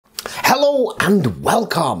Hello and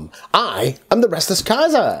welcome. I am the Restless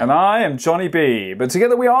Kaiser. And I am Johnny B. But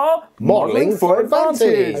together we are Modelling for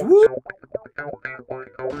Advantage.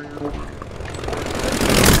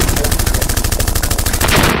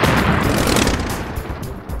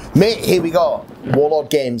 Mate, here we go. Warlord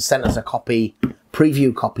Games sent us a copy,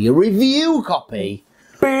 preview copy, a review copy.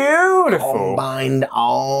 Beautiful. Combined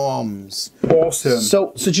Arms. Awesome.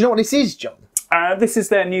 So do you know what this is, John? This is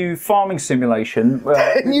their new farming simulation.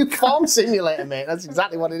 New farm simulator, mate. That's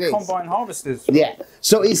exactly what it is. Combine harvesters. Yeah.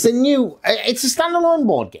 So it's a new, it's a standalone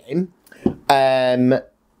board game,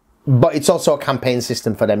 but it's also a campaign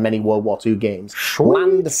system for their many World War II games. Sweet.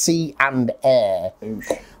 Land, Sea and Air.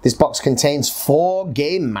 This box contains 4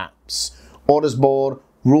 game maps, orders board,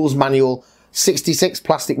 rules manual, 66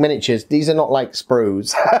 plastic miniatures. These are not like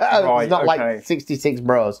sprues. Right, it's not like 66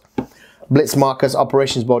 bros. Blitz markers,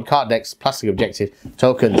 operations board, card decks, plastic objective,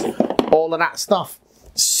 tokens, all of that stuff.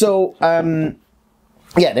 So,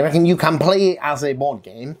 yeah, they reckon you can play it as a board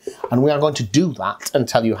game, and we are going to do that and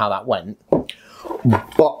tell you how that went.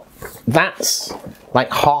 But that's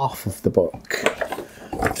like half of the book.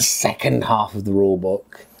 The second half of the rule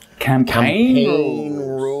book. Campaign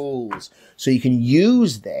rules. So you can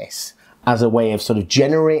use this as a way of sort of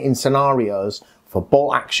generating scenarios for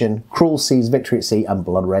Bolt Action, Cruel Seas, Victory at Sea, and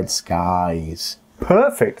Blood Red Skies.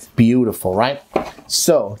 Perfect. Beautiful, right?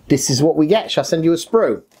 So, this is what we get. Shall I send you a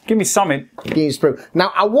sprue? Give me something. Give you a sprue.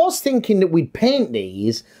 Now, I was thinking that we'd paint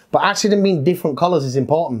these, but actually didn't mean different colours is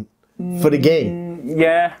important for the game.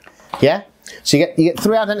 Yeah. Yeah? So you get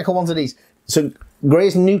 3 identical ones of these. So, grey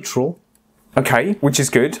is neutral. Okay, which is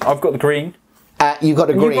good. I've got the green. You've got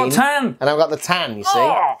the green. You've got tan. And I've got the tan, you see.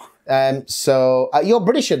 Oh. So you're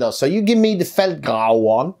Britisher though, so you give me the Feldgrau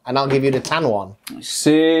one, and I'll give you the tan one.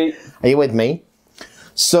 See. Are you with me?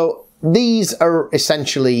 So these are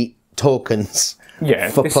essentially tokens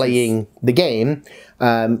for playing the game,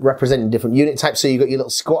 representing different unit types. So you've got your little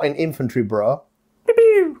squatting infantry bro,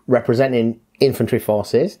 representing infantry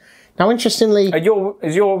forces. Now, interestingly,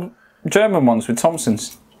 is your German ones with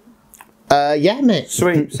Thompsons? Yeah, mate.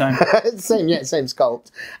 Sweet, same. same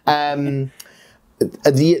sculpt. Then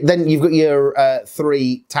you've got your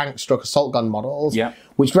 3 tank-stroke assault gun models,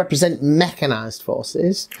 which represent mechanised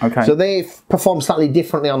forces. Okay. So they perform slightly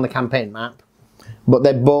differently on the campaign map, but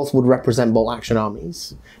they both would represent Bolt Action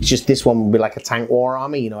armies. It's just this one would be like a tank war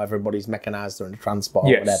army, you know, everybody's mechanised or in transport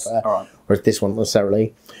or whatever. All right. Whereas this one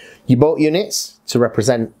necessarily. Your boat units to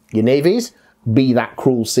represent your navies, be that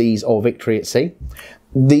Cruel Seas or Victory at Sea.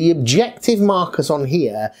 The objective markers on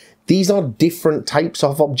here, these are different types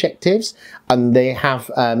of objectives, and they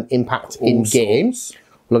have impact in game.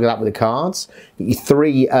 Look at that with the cards. Your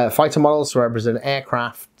 3 fighter models to represent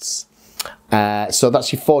aircrafts. So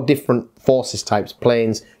that's your 4 different forces types: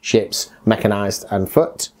 planes, ships, mechanised, and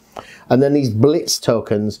foot. And then these blitz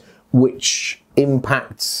tokens, which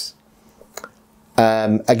impacts,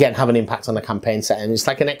 again, have an impact on the campaign setting. It's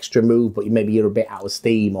like an extra move, but maybe you're a bit out of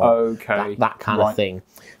steam or that kind of thing.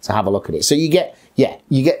 So have a look at it. So you get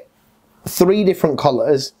 3 different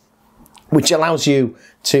colours, which allows you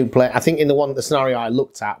to play. I think in the scenario I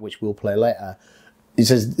looked at, which we'll play later, it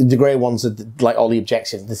says the grey ones are like all the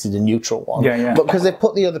objectives. This is the neutral one. Yeah. But because they've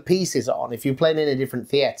put the other pieces on, if you're playing in a different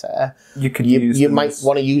theatre, you might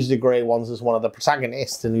want to use the grey ones as one of the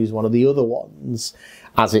protagonists and use one of the other ones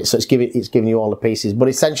as it. So it's giving you all the pieces. But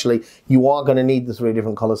essentially, you are going to need the 3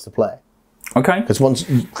 different colours to play. Okay. Because once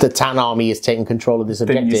the tan army is taking control of this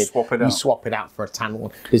objective, you swap it out for a tan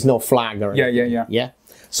one. There's no flag or anything. Yeah.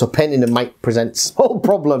 So painting them might present small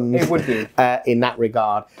problems. It would do. In that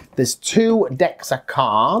regard. There's 2 decks of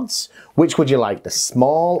cards. Which would you like, the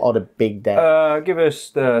small or the big deck? Give us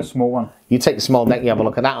the small one. You take the small deck, you have a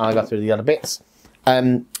look at that, and I'll go through the other bits.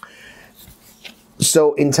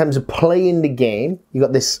 So in terms of playing the game, you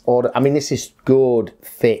got this order. I mean, this is good,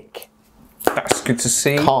 thick. That's good to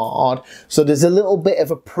see. Card. So there's a little bit of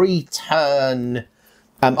a pre-turn,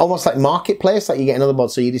 almost like marketplace, like you get another board.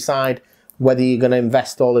 So you decide whether you're going to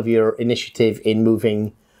invest all of your initiative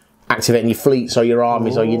in activating your fleets or your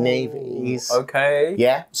armies or your navies. Okay.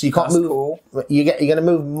 Yeah. So you can't move. Cool. You're going to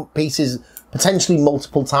move pieces potentially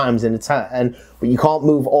multiple times in a turn, but you can't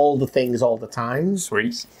move all the things all the time.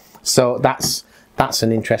 Sweet. So that's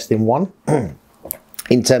an interesting one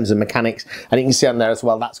in terms of mechanics. And you can see on there as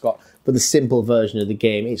well, that's got, for the simple version of the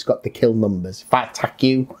game, it's got the kill numbers. If I attack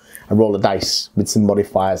you, I roll a dice with some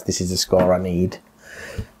modifiers. This is the score I need.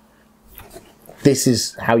 This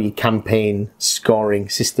is how your campaign scoring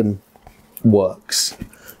system works.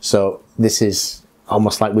 So this is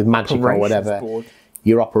almost like with Magic or whatever.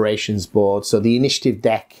 Your operations board. So the initiative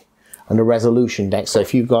deck and a resolution deck. So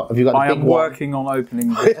if you've got the big one, I am working on opening.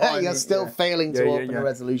 The you're still failing to open a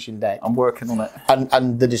resolution deck. I'm working on it.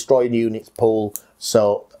 And the destroyed units pool.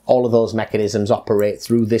 So all of those mechanisms operate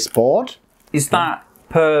through this board. Is that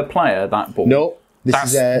per player, that board? No,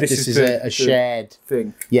 this is a shared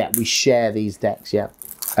thing. Yeah, we share these decks. Yeah.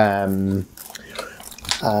 And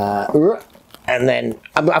then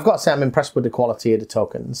I've got to say I'm impressed with the quality of the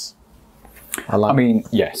tokens. I mean,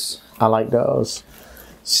 yes. I like those.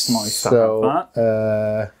 It's nice to have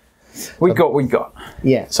that. We got.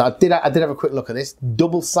 Yeah, so I did have a quick look at this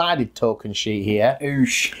double-sided token sheet here.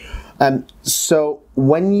 Oosh. So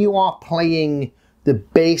when you are playing the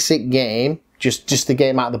basic game, just the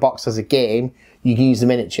game out of the box as a game, you can use the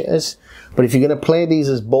miniatures. But if you're going to play these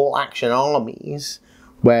as bolt action armies,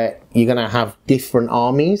 where you're going to have different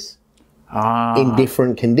armies in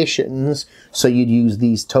different conditions, so you'd use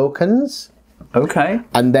these tokens. Okay.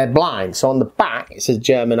 And they're blind. So on the back it says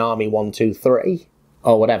German Army 1, 2, 3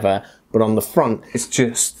 or whatever, but on the front it's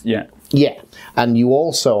just yeah. And you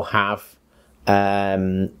also have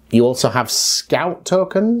scout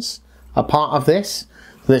tokens a part of this.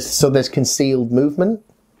 So there's concealed movement.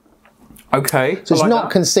 Okay. So it's not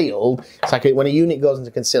concealed. It's like when a unit goes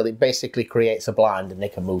into concealed, it basically creates a blind and they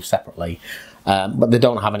can move separately. But they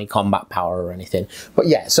don't have any combat power or anything. But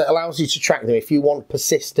yeah, so it allows you to track them. If you want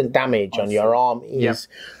persistent damage on your armies,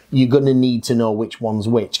 you're going to need to know which one's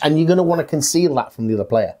which. And you're going to want to conceal that from the other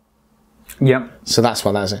player. Yep. So that's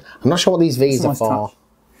what that's. I'm not sure what these V's are for.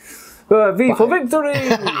 V for victory!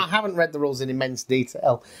 I haven't read the rules in immense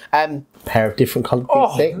detail. Pair of different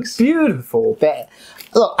coloured things. Beautiful.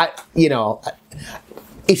 Look,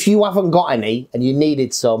 if you haven't got any and you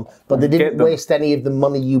needed some, but they didn't waste any of the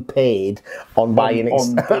money you paid on buying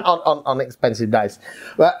on expensive dice.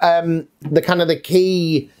 But the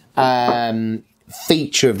key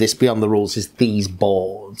feature of this beyond the rules is these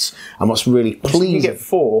boards. And what's really pleasing, you get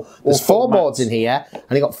 4. There's 4 boards in here,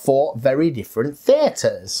 and you got 4 very different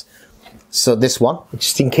theatres. So this one,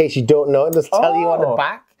 just in case you don't know, it does tell you on the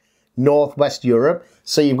back, Northwest Europe.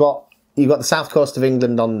 So you've got the south coast of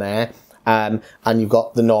England on there, and you've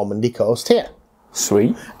got the Normandy coast here.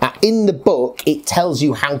 Sweet. In the book, it tells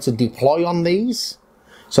you how to deploy on these.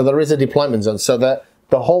 So there is a deployment zone. So the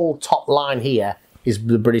whole top line here is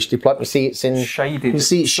the British deployment. You see it's in shaded. You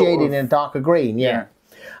see it's shaded in a darker green. Yeah.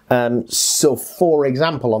 So for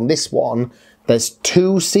example, on this one, there's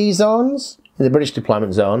 2 sea zones in the British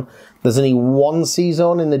deployment zone. There's only 1 sea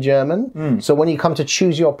zone in the German. So when you come to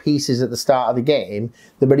choose your pieces at the start of the game,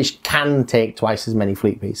 the British can take twice as many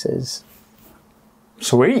fleet pieces.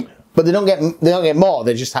 Sweet. But they don't get more.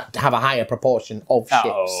 They just have a higher proportion of ships.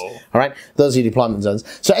 All right, those are your deployment zones.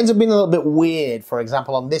 So it ends up being a little bit weird. For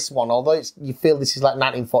example, on this one, although you feel this is like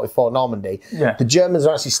 1944 Normandy, the Germans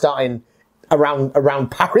are actually starting around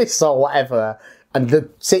Paris or whatever, and the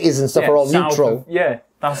cities and stuff are all neutral.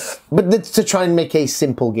 But to try and make a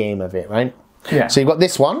simple game of it, right? Yeah. So you've got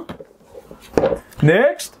this one.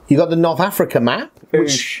 Next, you got the North Africa map,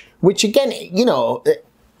 which again,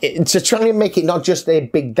 to try and make it not just a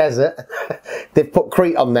big desert, they've put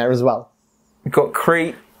Crete on there as well. You've got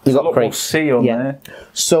Crete. You've got a lot more sea on there.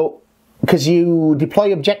 So, because you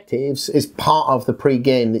deploy objectives is part of the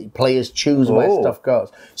pre-game that players choose where stuff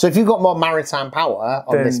goes. So if you've got more maritime power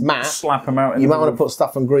on this map, slap them out. You might want to put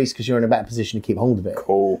stuff on Greece because you're in a better position to keep hold of it.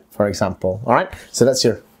 Cool. For example. All right. So that's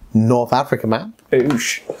your North Africa map.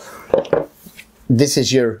 Oosh. This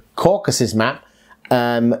is your Caucasus map.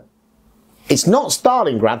 It's not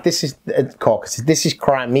Stalingrad. This is Caucasus. This is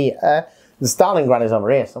Crimea. The Stalingrad is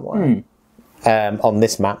over here somewhere. On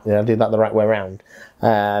this map. I do that the right way around.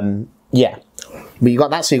 Yeah, but you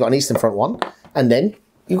got that, so you got an Eastern Front one, and then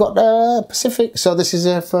you got the Pacific. So this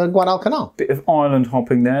is for Guadalcanal. Bit of island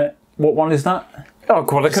hopping there. What one is that? Oh,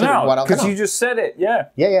 Guadalcanal. Because you just said it. Yeah.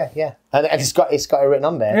 And it's got it written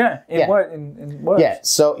on there. In words. Yeah.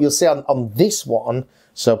 So you'll see on this one.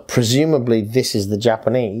 So presumably this is the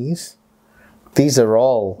Japanese. These are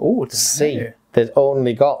all sea. They've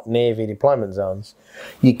only got Navy deployment zones.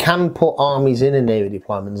 You can put armies in a Navy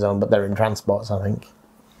deployment zone, but they're in transports, I think.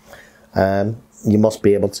 You must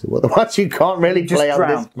be able to, otherwise you can't really play on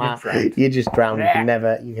this map. You just drown.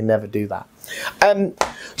 You can never do that.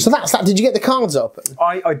 So that's that. Did you get the cards open?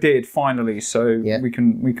 I did finally. So we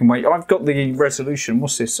can wait. I've got the resolution.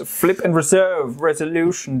 What's this? A flip and reserve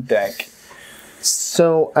resolution deck.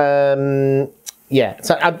 So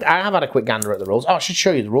so I have had a quick gander at the rules. I should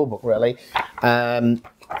show you the rule book really.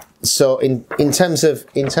 So in terms of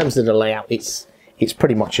the layout, it's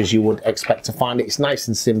pretty much as you would expect to find it. It's nice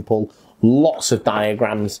and simple. Lots of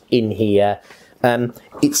diagrams in here.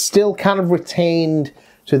 It's still kind of retained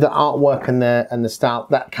So the artwork and the style,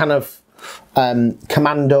 that kind of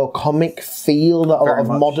commando comic feel that a lot of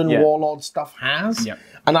modern Warlord stuff has. Yep.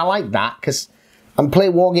 And I like that because I play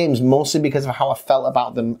war games mostly because of how I felt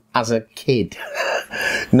about them as a kid.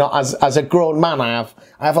 Not as a grown man. I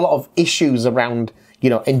have a lot of issues around, you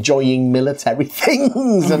know, enjoying military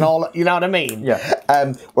things and all, you know what I mean?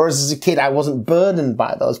 Yeah. Whereas as a kid, I wasn't burdened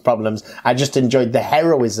by those problems. I just enjoyed the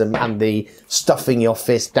heroism and the stuffing your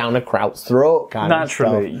fist down a kraut's throat kind of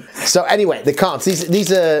stuff. So anyway, the cards,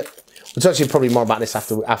 these are, we'll talk to you probably more about this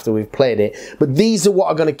after we've played it, but these are what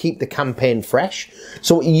are going to keep the campaign fresh.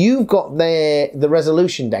 So what you've got there, the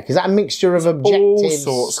resolution deck, is that a mixture of objectives?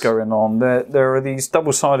 All sorts going on. There are these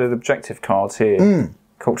double-sided objective cards here.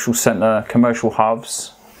 Cultural centre, commercial hubs,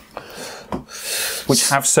 which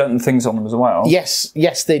have certain things on them as well.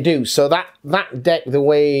 Yes, they do. So that deck, the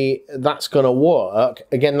way that's going to work,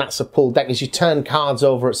 again, that's a pull deck, is you turn cards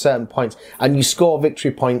over at certain points and you score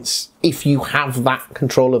victory points if you have that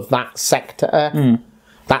control of that sector,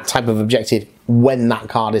 that type of objective, when that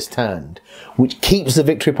card is turned, which keeps the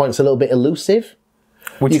victory points a little bit elusive.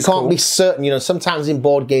 You can't be certain, you know, sometimes in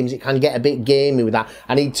board games it can get a bit gamey with that.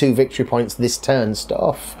 I need 2 victory points this turn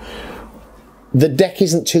stuff. The deck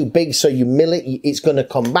isn't too big, so you mill it, it's going to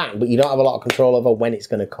come back, but you don't have a lot of control over when it's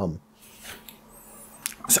going to come.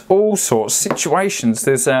 It's all sorts of situations.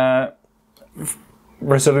 There's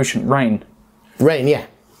resolution, rain. Rain, yeah.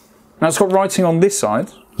 Now it's got writing on this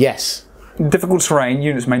side. Yes. Difficult terrain,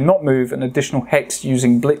 units may not move an additional hex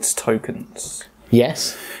using blitz tokens.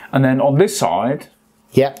 Yes. And then on this side,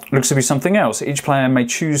 looks to be something else. Each player may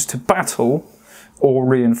choose to battle or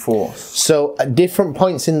reinforce. So at different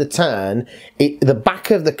points in the turn, the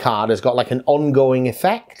back of the card has got like an ongoing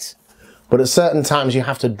effect, but at certain times you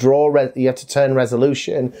have to you have to turn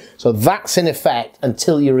resolution. So that's in effect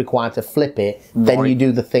until you're required to flip it. Then you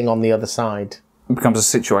do the thing on the other side. It becomes a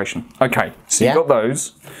situation. Okay, so you've got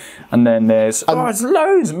those, and then there's it's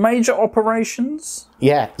loads major operations.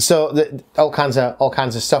 Yeah, so all kinds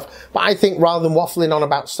of stuff. But I think rather than waffling on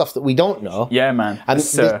about stuff that we don't know, man, and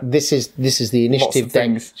this is the initiative deck,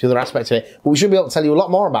 the other aspect of it. But we should be able to tell you a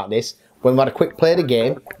lot more about this when we've had a quick play of the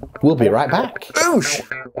game. We'll be right back. Oosh.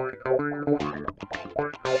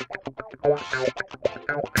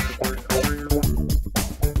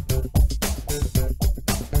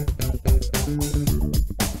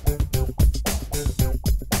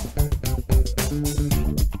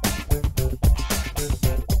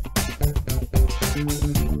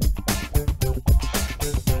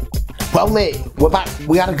 Well, mate, we're back.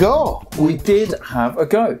 We had a go. We did have a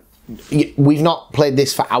go. We've not played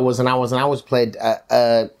this for hours and hours and hours. Played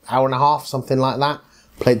an hour and a half, something like that.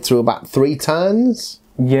 Played through about 3 turns.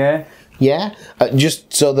 Yeah. Yeah.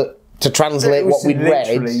 Just so that to translate what we'd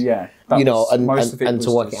read. Yeah. You know, and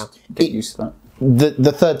to work it out. Get used to that.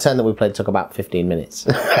 The third turn that we played took about 15 minutes.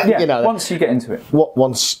 Yeah. You know, once you get into it.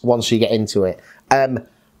 Once you get into it. I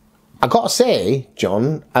got to say,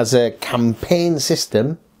 John, as a campaign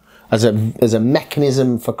system, as a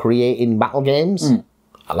mechanism for creating battle games,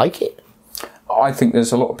 I like it. I think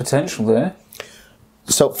there's a lot of potential there.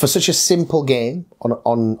 So for such a simple game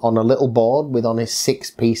on a little board with only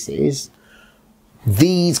 6 pieces,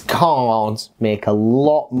 these cards make a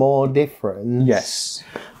lot more difference. Yes.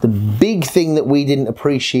 The big thing that we didn't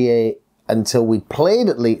appreciate until we played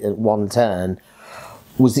at least at one turn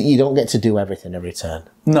was that you don't get to do everything every turn.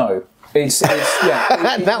 No. It's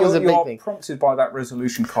yeah. That was a big thing. You're prompted by that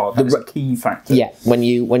resolution card. That's a key factor. Yeah, when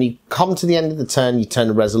you come to the end of the turn, you turn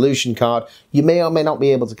a resolution card. You may or may not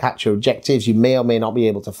be able to capture objectives. You may or may not be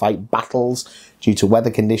able to fight battles due to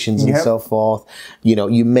weather conditions and so forth. You know,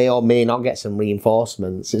 you may or may not get some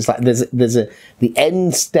reinforcements. It's like there's the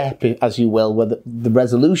end step, as you will, where the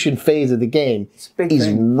resolution phase of the game is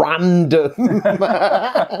random.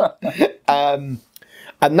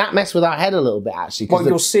 And that messed with our head a little bit, actually. Well,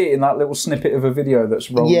 you'll see it in that little snippet of a video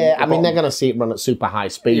that's rolling. Yeah, I mean, they're going to see it run at super high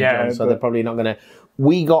speed, John, so they're probably not going to...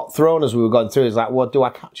 We got thrown as we were going through. It's like, well, do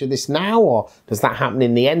I capture this now, or does that happen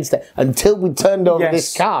in the end step? Until we turned over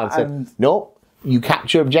this card. So, nope, you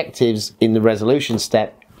capture objectives in the resolution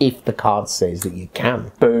step if the card says that you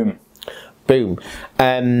can. Boom. Boom.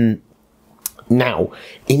 Now,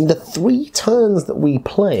 in the 3 turns that we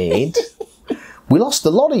played, we lost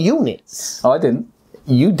a lot of units. Oh, I didn't.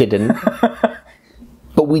 You didn't,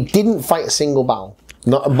 but we didn't fight a single battle,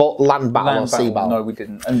 not a land battle or sea battle. No, we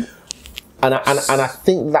didn't. And I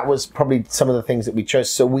think that was probably some of the things that we chose.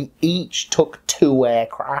 So we each took 2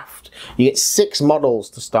 aircraft. You get 6 models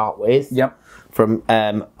to start with. Yep. From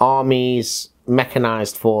armies,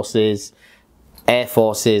 mechanized forces, air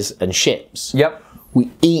forces, and ships. Yep. We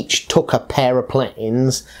each took a pair of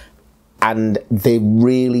planes. and they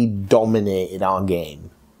really dominated our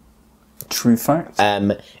game. True fact.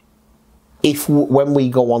 When we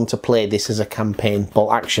go on to play this as a campaign,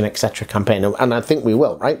 Bolt Action, etc. campaign, and I think we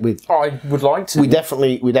will, right? I would like to. We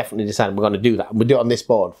definitely decided we're going to do that. We'll do it on this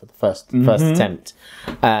board for the first attempt.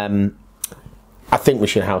 I think we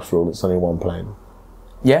should house rule. It's only one plane.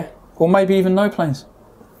 Yeah, or maybe even no planes.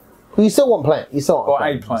 Well, you still want plane. You still want or a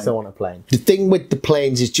plane. a plane. You still want a plane. The thing with the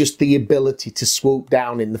planes is just the ability to swoop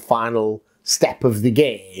down in the final step of the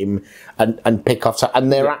game and pick off.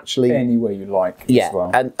 And they're actually anywhere you like. Yeah, as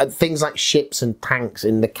well. and things like ships and tanks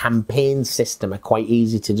in the campaign system are quite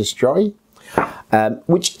easy to destroy,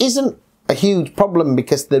 which isn't a huge problem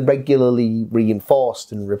because they're regularly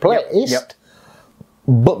reinforced and replaced. Yep.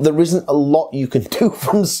 But there isn't a lot you can do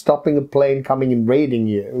from stopping a plane coming and raiding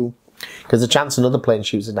you, because the chance another plane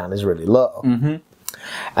shoots it down is really low.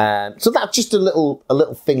 So that's just a little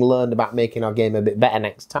thing learned about making our game a bit better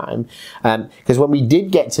next time. Because when we did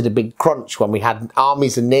get to the big crunch, when we had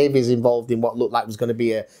armies and navies involved in what looked like was going to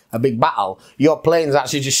be a big battle, your planes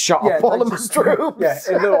actually just shot up all of my troops. Yeah,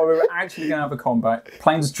 it looked like we were actually going to have a combat.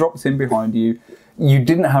 Planes dropped in behind you. You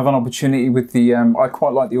didn't have an opportunity with the. I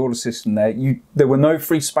quite like the order system there. There were no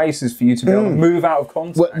free spaces for you to be able to move out of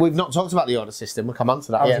contact. We've not talked about the order system. We'll come on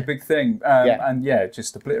to that. That was a big thing, and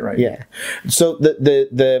just obliterate. Yeah. So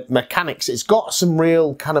the mechanics, it's got some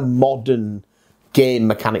real kind of modern game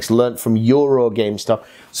mechanics learnt from Euro game stuff.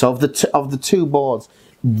 So of the two boards,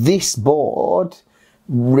 this board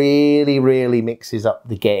really mixes up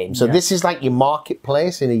the game. So this is like your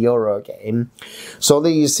marketplace in a Euro game. So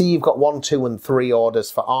there you see you've got 1, 2 and 3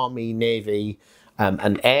 orders for army, navy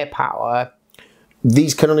and air power.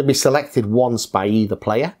 These can only be selected once by either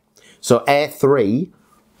player. So air 3,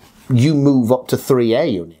 you move up to 3 air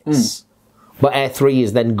units, but air 3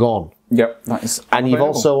 is then gone. Yep, that is and you've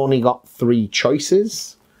also only got 3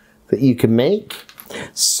 choices that you can make.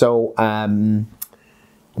 So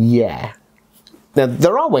yeah. Now,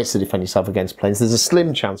 there are ways to defend yourself against planes. There's a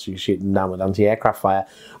slim chance you shoot them down with anti-aircraft fire,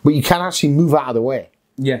 but you can actually move out of the way.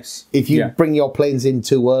 Yes. If you bring your planes in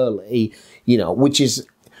too early, you know, which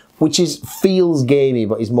feels gamey,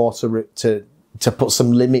 but is more to put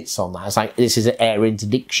some limits on that. It's like, this is an air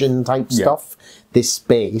interdiction type stuff. This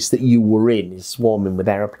space that you were in is swarming with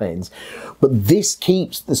aeroplanes. But this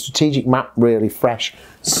keeps the strategic map really fresh.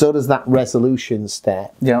 So does that resolution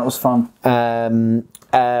step. Yeah, that was fun.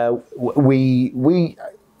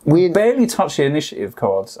 We barely touched the initiative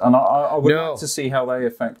cards, and I would like to see how they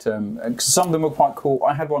affect them. Because some of them were quite cool.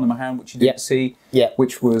 I had one in my hand which you didn't see,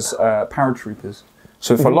 which was paratroopers.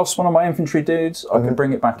 So if I lost one of my infantry dudes, I could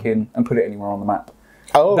bring it back in and put it anywhere on the map.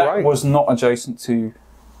 Oh, that was not adjacent to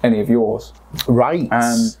any of yours. Right.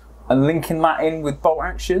 And linking that in with Bolt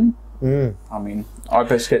Action, I mean, I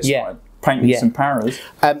best get started painting some paras.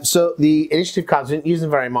 So the initiative cards, I didn't use them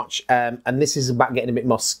very much, and this is about getting a bit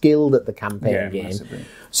more skilled at the campaign game. Massively.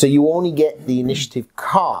 So you only get the initiative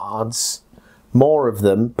cards, more of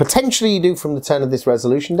them. Potentially you do from the turn of this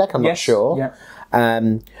resolution deck, I'm not sure. Yeah.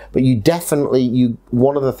 But you definitely,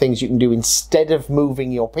 one of the things you can do instead of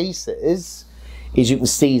moving your pieces is you can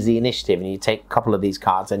seize the initiative and you take a couple of these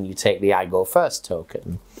cards and you take the I go first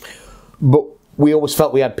token. But we always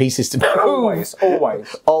felt we had pieces to move.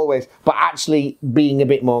 Always. But actually being a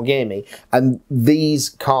bit more gamey. And these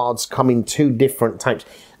cards come in 2 different types.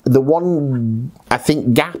 The one, I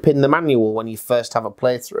think, gap in the manual when you first have a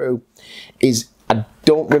playthrough is, I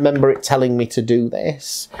don't remember it telling me to do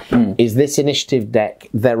this, is this initiative deck,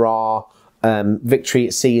 there are Victory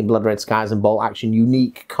at Sea and Blood Red Skies and Bolt Action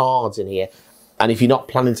unique cards in here. And if you're not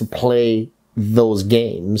planning to play those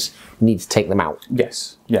games, you need to take them out.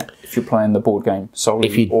 Yes, yeah. If you're playing the board game solely,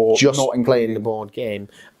 if you're just not playing the board game.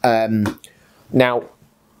 Now,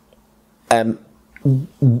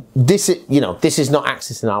 this is not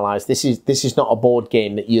Axis and Allies. This is not a board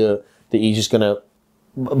game that you're just going to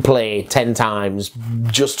play 10 times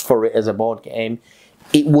just for it as a board game.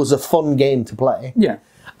 It was a fun game to play. Yeah.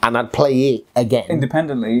 And I'd play it again.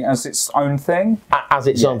 Independently, as its own thing? As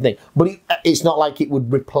its own thing. But it's not like it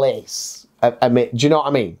would replace. Do you know what I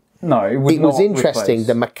mean? No, it would not. It was interesting. Replace.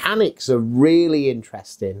 The mechanics are really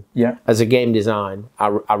interesting. Yeah. As a game design,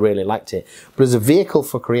 I really liked it. But as a vehicle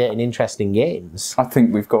for creating interesting games, I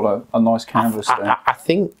think we've got a nice canvas there. I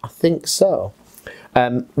think so.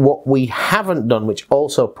 What we haven't done, which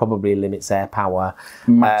also probably limits air power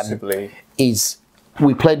massively, is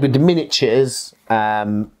we played with the miniatures,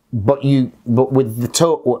 but with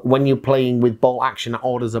when you're playing with Bolt Action that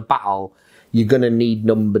orders a battle, you're going to need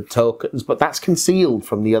numbered tokens, but that's concealed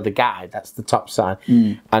from the other guy. That's the top side,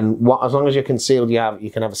 and as long as you're concealed, you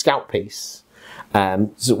can have a scout piece,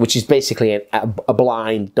 which is basically a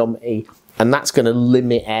blind dummy. And that's going to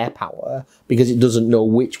limit air power because it doesn't know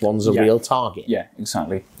which one's a real target. Yeah,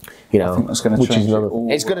 exactly. You know, I think that's going to change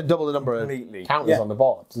it's going to double the number of counters on the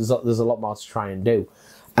board. There's a lot more to try and do.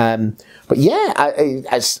 But yeah,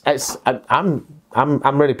 I'm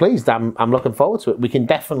really pleased. I'm looking forward to it. We can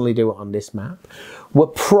definitely do it on this map. We're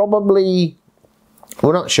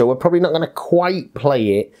not sure. We're probably not going to quite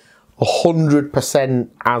play it 100%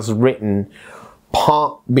 as written.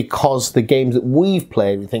 Part because the games that we've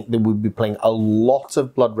played, we think that we'll be playing a lot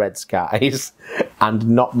of Blood Red Skies and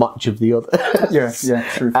not much of the others. Yeah,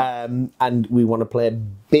 true. And we want to play a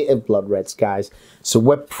bit of Blood Red Skies. So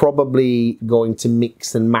we're probably going to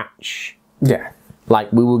mix and match. Yeah.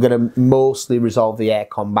 Like we were going to mostly resolve the air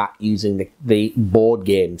combat using the board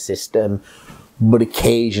game system, but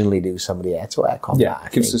occasionally do some of the air-to-air combat. Yeah,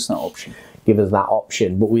 gives us that option. Give us that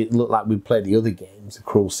option, but we look like we played the other games, the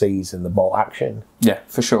Cruel Seas and the Bolt Action. Yeah,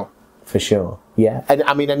 for sure. For sure. Yeah. And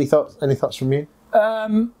I mean, any thoughts from you?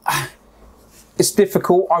 It's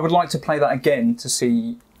difficult. I would like to play that again to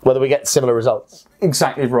see whether we get similar results.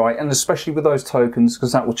 Exactly right, and especially with those tokens,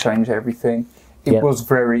 because that will change everything. It was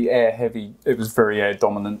very air heavy. It was very air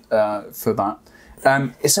dominant for that.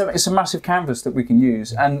 It's a massive canvas that we can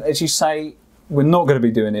use, and as you say, we're not going to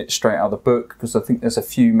be doing it straight out of the book because I think there's a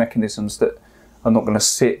few mechanisms that are not going to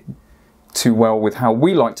sit too well with how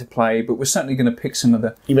we like to play, but we're certainly going to pick some of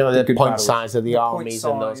the the point battles. Size of the armies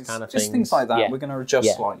and those kind of things. Just things like that. Yeah. We're going to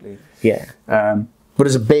adjust slightly. Yeah. But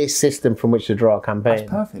as a base system from which to draw a campaign. That's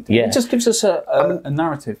perfect. Yeah. It just gives us a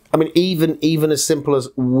narrative. I mean, even as simple as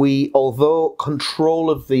although control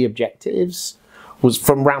of the objectives was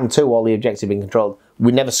from round 2, all the objectives being controlled,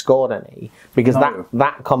 we never scored any because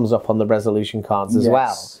that comes up on the resolution cards as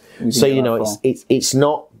well. So you know, it's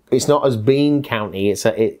not as bean county.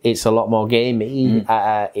 It's a lot more gamey,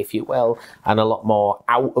 if you will, and a lot more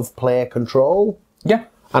out of player control. Yeah,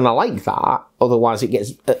 and I like that. Otherwise, it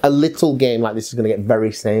gets a little game like this is going to get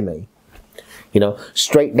very samey. You know,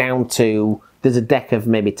 straight down to there's a deck of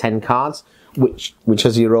maybe 10 cards. Which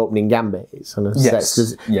has your opening gambits, and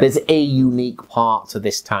there's a unique part to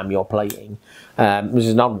this time you're playing, which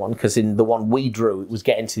is an odd one because in the one we drew, it was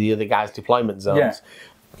getting to the other guy's deployment zones. Yeah.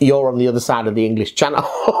 You're on the other side of the English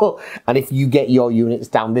Channel, and if you get your units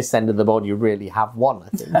down this end of the board, you really have won, I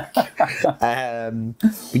think.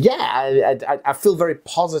 But yeah, I feel very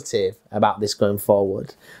positive about this going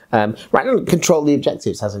forward. Right now, control the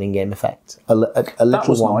objectives has an in-game effect. A little that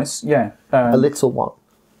was one. Nice, yeah. A little one.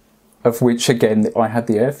 Of which, again, I had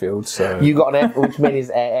the airfield, so... You got an airfield, which means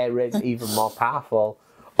air raid's even more powerful.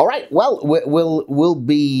 All right, well, we'll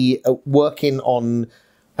be working on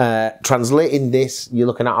translating this. You're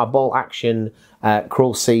looking at our Bolt Action,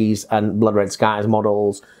 Cruel Seas and Blood Red Skies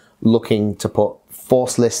models, looking to put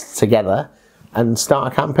force lists together and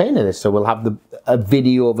start a campaign of this. So we'll have a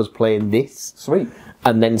video of us playing this. Sweet.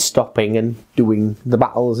 And then stopping and doing the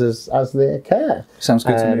battles as they occur. Sounds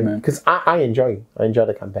good to me, man. Because I enjoy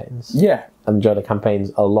the campaigns. Yeah. I enjoy the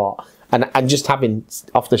campaigns a lot. And just having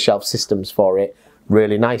off-the-shelf systems for it,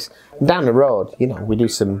 really nice. Down the road, you know, we do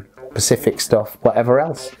some Pacific stuff, whatever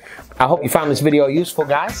else. I hope you found this video useful,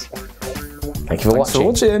 guys. Thank you for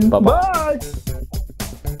watching. Bye-bye. Bye.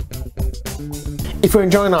 If you're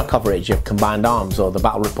enjoying our coverage of Combined Arms or the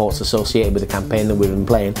battle reports associated with the campaign that we've been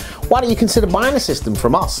playing, why don't you consider buying a system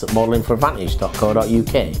from us at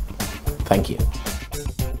modelingforadvantage.co.uk. Thank you.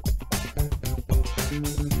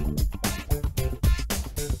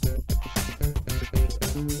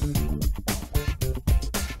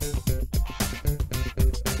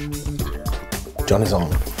 John is on.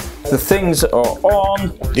 The things are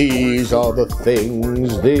on. These are the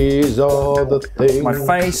things. These are the things. My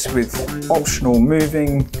face with optional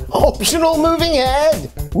moving. Optional moving head.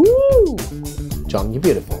 Woo! John, you're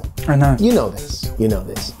beautiful. I know. You know this. You know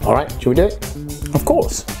this. All right, should we do it? Of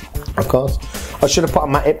course. Of course. I should have put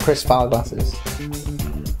on my Ipcris file glasses.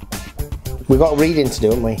 We've got reading to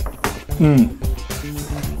do, haven't we?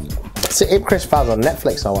 So Ipcris files on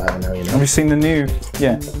Netflix or whatever now, you know. Have you seen the new?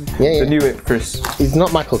 Yeah. The new Ipcris. It's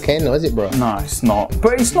not Michael Caine though, is it, bro? No, it's not.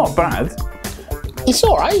 But it's not bad. It's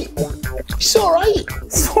alright. It's alright.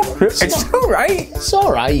 It's alright. It's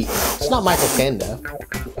alright. It's not Michael Caine though.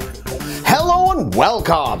 Hello and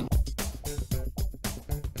welcome